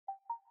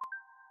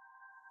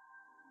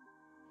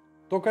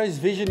Tokai's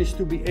vision is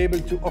to be able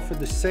to offer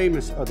the same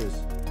as others,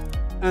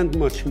 and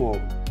much more,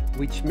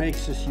 which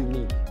makes us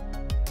unique.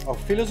 Our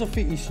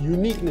philosophy is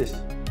uniqueness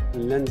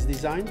in lens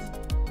designs,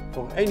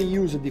 for any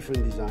user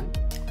different design,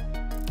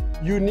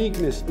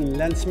 uniqueness in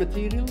lens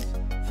materials,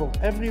 for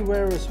every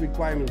wearer's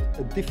requirement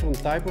a different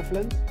type of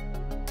lens,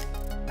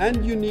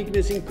 and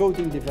uniqueness in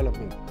coating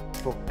development,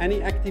 for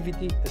any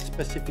activity a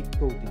specific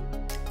coating.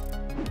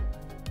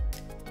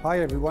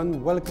 Hi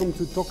everyone, welcome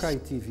to Tokai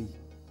TV.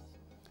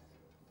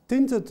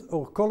 Tinted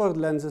or colored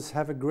lenses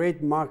have a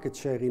great market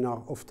share in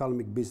our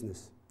ophthalmic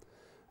business.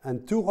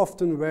 And too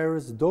often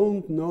wearers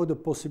don't know the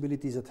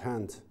possibilities at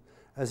hand,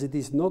 as it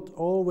is not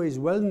always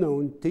well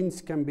known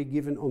tints can be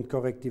given on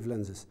corrective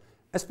lenses,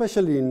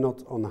 especially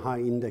not on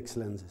high index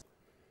lenses.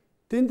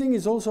 Tinting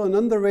is also an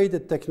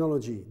underrated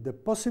technology. The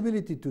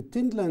possibility to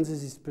tint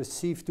lenses is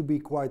perceived to be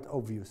quite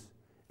obvious.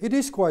 It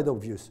is quite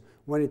obvious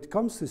when it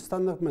comes to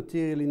standard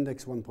material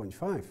index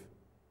 1.5.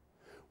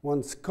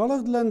 Once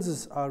colored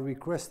lenses are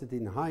requested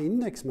in high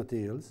index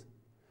materials,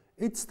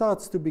 it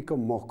starts to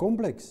become more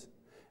complex,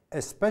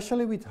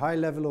 especially with high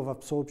level of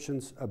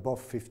absorptions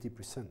above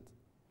 50%.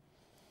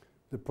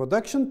 The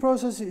production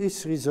process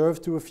is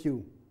reserved to a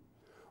few.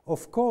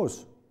 Of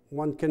course,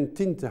 one can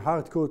tint a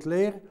hard coat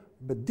layer,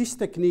 but this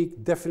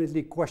technique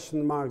definitely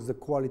question marks the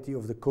quality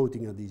of the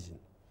coating adhesion.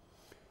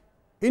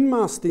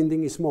 In-mass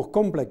tinting is more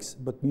complex,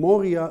 but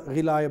more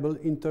reliable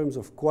in terms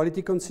of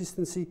quality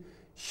consistency,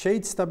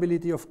 shade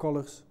stability of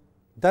colors.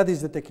 That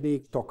is the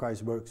technique Tokai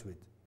works with.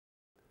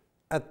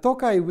 At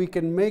Tokai we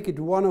can make it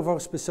one of our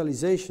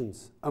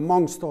specializations,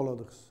 amongst all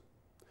others.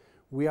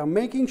 We are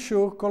making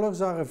sure colors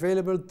are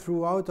available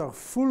throughout our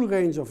full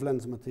range of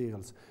lens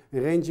materials,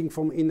 ranging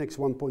from index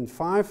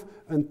 1.5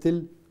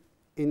 until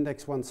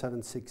index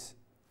 176,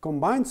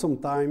 combined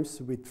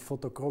sometimes with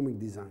photochromic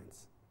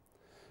designs.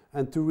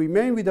 And to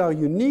remain with our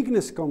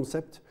uniqueness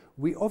concept,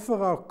 we offer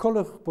our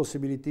color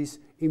possibilities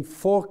in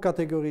 4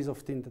 categories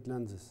of tinted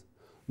lenses.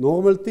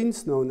 Normal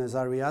tints known as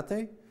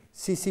Ariete,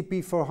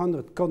 CCP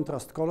 400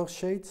 contrast color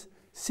shades,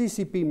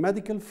 CCP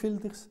medical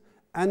filters,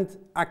 and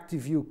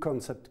Active View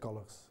concept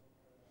colors.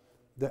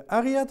 The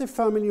Ariete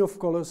family of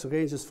colors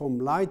ranges from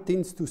light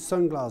tints to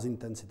sunglass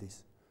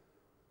intensities.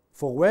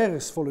 For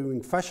wearers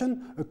following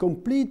fashion, a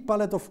complete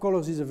palette of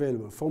colors is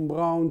available, from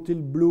brown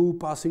till blue,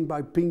 passing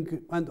by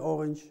pink and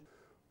orange,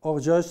 or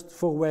just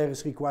for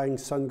wearers requiring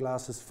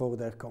sunglasses for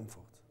their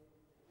comfort.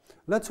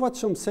 Let's watch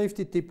some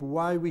safety tip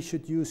why we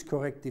should use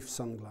corrective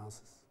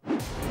sunglasses.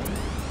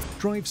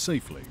 Drive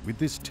safely with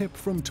this tip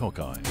from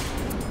Tokai.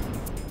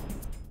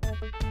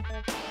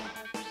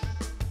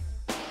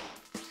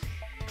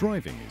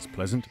 Driving is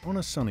pleasant on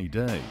a sunny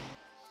day,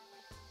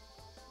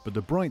 but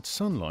the bright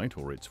sunlight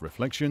or its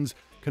reflections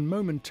can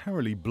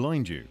momentarily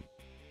blind you.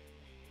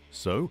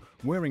 So,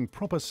 wearing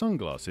proper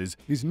sunglasses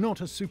is not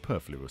a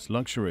superfluous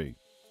luxury.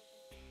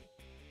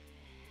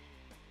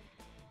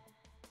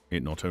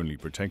 It not only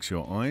protects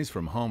your eyes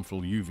from harmful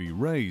UV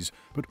rays,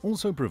 but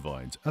also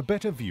provides a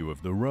better view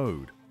of the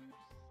road.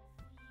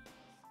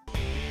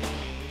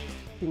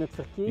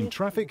 In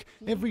traffic,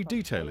 every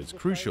detail is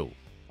crucial.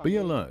 Be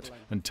alert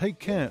and take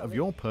care of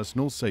your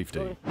personal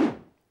safety.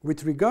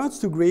 With regards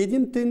to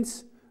gradient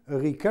tints, a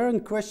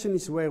recurrent question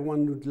is where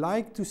one would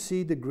like to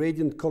see the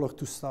gradient color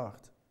to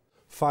start.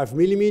 5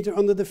 mm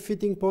under the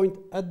fitting point,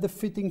 at the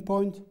fitting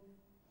point?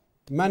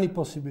 Many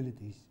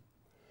possibilities.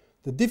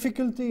 The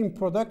difficulty in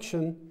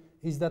production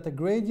is that a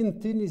gradient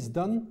tint is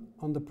done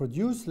on the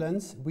produced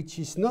lens, which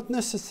is not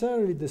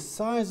necessarily the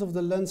size of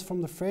the lens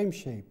from the frame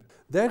shape.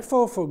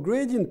 Therefore, for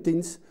gradient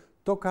tints,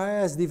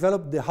 Tokai has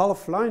developed the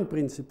half-line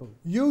principle.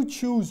 You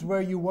choose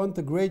where you want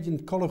the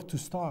gradient color to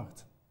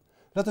start.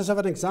 Let us have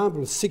an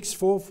example,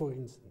 6:4 for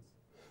instance.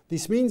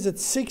 This means that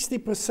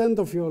 60%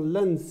 of your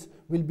lens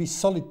will be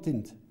solid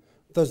tint.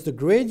 Thus the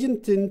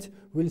gradient tint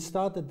will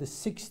start at the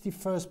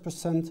 61st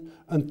percent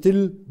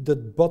until the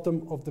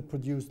bottom of the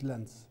produced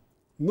lens.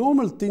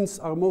 Normal tints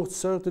are most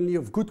certainly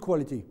of good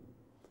quality.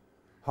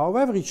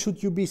 However,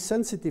 should you be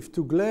sensitive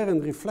to glare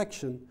and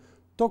reflection,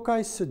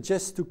 Tokai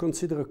suggests to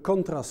consider a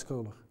contrast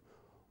color,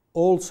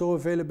 also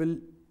available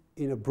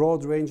in a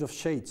broad range of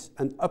shades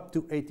and up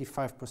to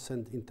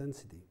 85%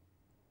 intensity.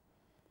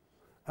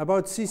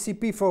 About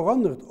CCP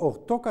 400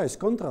 or Tokai's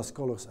contrast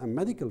colors and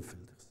medical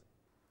filters.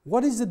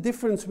 What is the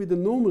difference with the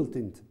normal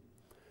tint?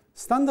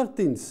 Standard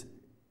tints,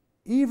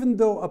 even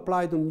though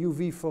applied on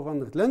UV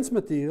 400 lens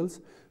materials,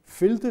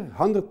 filter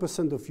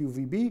 100% of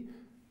UVB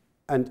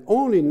and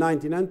only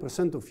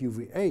 99% of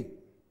UVA.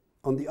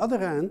 On the other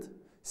hand,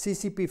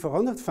 CCP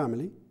 400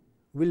 family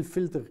will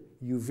filter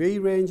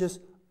UV ranges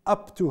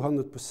up to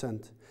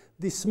 100%.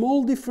 This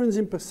small difference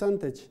in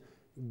percentage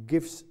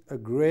gives a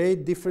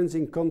great difference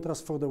in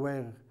contrast for the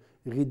wearer,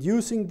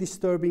 reducing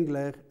disturbing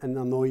glare and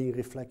annoying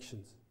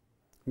reflections.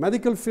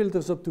 Medical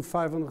filters up to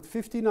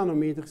 550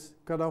 nanometers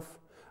cutoff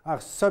are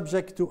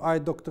subject to eye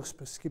doctor's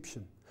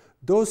prescription.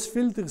 Those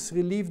filters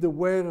relieve the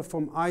wearer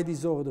from eye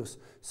disorders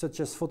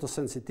such as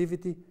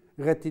photosensitivity,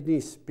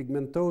 retinitis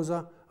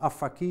pigmentosa,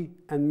 aphaky,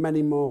 and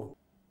many more.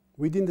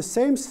 Within the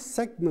same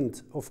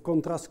segment of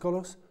contrast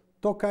colors,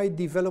 Tokai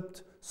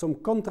developed some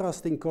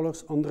contrasting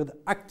colors under the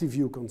active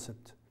view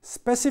concept.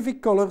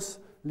 Specific colors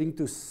linked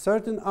to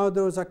certain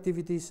outdoors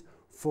activities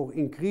for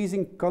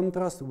increasing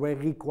contrast were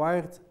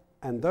required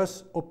and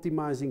thus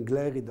optimizing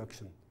glare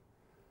reduction.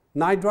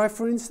 Night drive,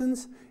 for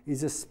instance,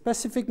 is a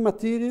specific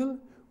material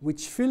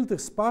which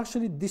filters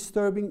partially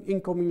disturbing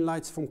incoming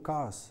lights from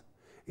cars.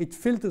 It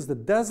filters the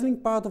dazzling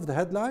part of the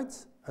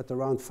headlights at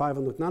around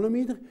 500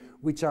 nanometer,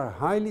 which are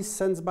highly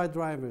sensed by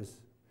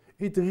drivers.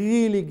 It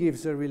really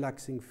gives a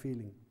relaxing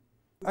feeling.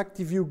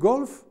 Active View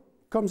Golf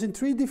comes in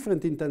 3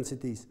 different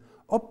intensities,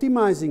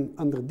 optimizing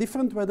under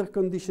different weather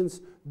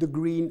conditions the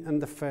green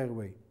and the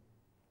fairway.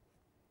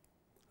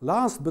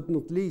 Last but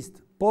not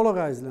least,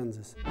 polarized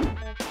lenses.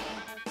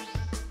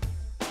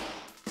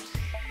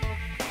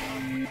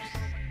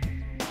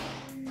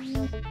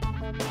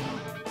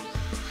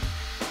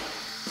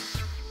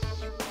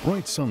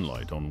 Bright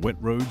sunlight on wet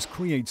roads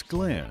creates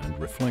glare and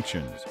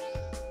reflections.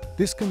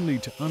 This can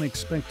lead to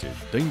unexpected,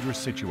 dangerous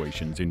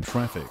situations in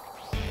traffic.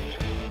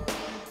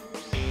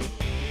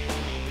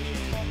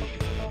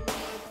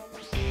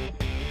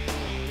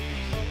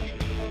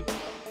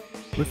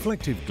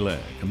 Reflective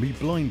glare can be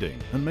blinding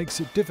and makes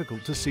it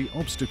difficult to see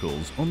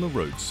obstacles on the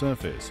road's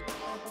surface.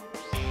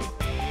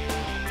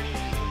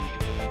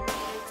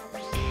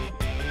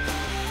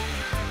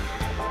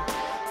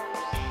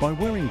 By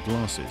wearing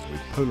glasses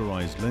with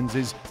polarized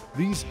lenses,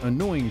 these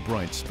annoying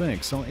bright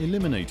specks are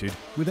eliminated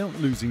without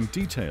losing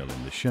detail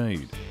in the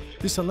shade.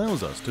 This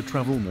allows us to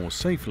travel more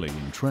safely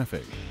in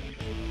traffic.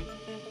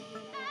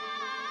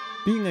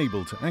 Being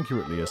able to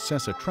accurately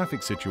assess a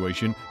traffic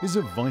situation is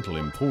of vital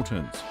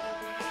importance.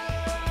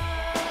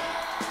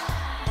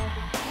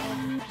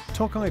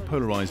 Tokai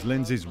polarized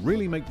lenses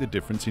really make the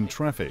difference in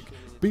traffic.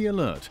 Be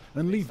alert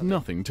and leave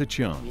nothing to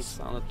chance.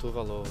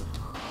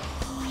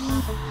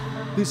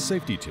 This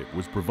safety tip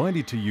was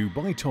provided to you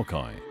by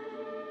Tokai.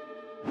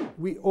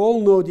 We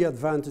all know the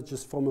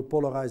advantages from a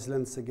polarized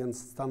lens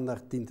against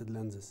standard tinted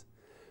lenses.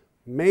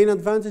 Main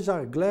advantages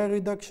are glare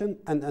reduction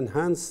and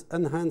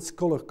enhanced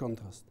color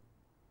contrast.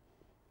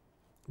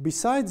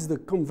 Besides the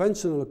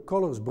conventional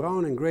colors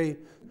brown and grey,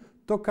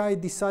 Tokai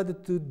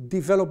decided to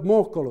develop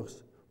more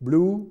colors: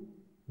 blue,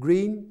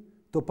 green,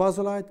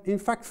 topazolite, in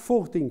fact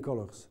 14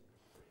 colors.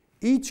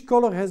 Each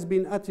color has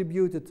been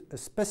attributed a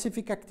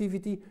specific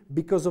activity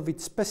because of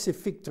its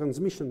specific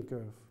transmission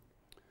curve.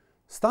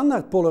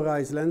 Standard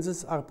polarized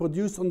lenses are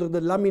produced under the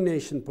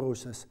lamination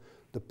process,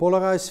 the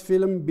polarized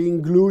film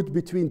being glued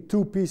between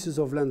 2 pieces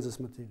of lenses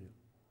material.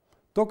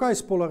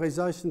 Tokai's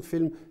polarization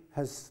film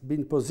has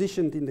been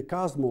positioned in the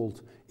cast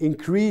mold,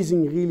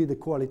 increasing really the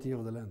quality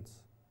of the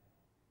lens.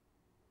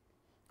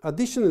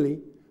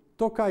 Additionally,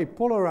 Tokai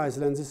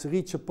polarized lenses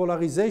reach a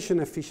polarization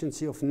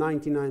efficiency of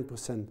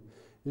 99%.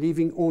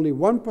 Leaving only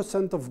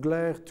 1% of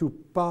glare to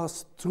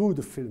pass through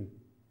the film.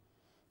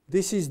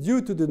 This is due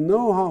to the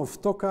know-how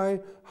of Tokai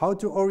how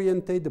to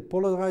orientate the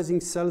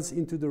polarizing cells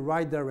into the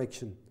right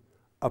direction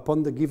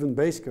upon the given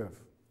base curve.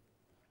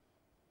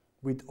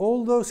 With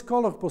all those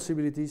color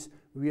possibilities,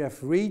 we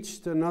have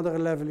reached another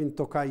level in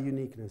Tokai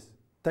uniqueness.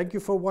 Thank you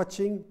for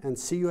watching and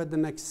see you at the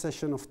next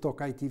session of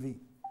Tokai TV.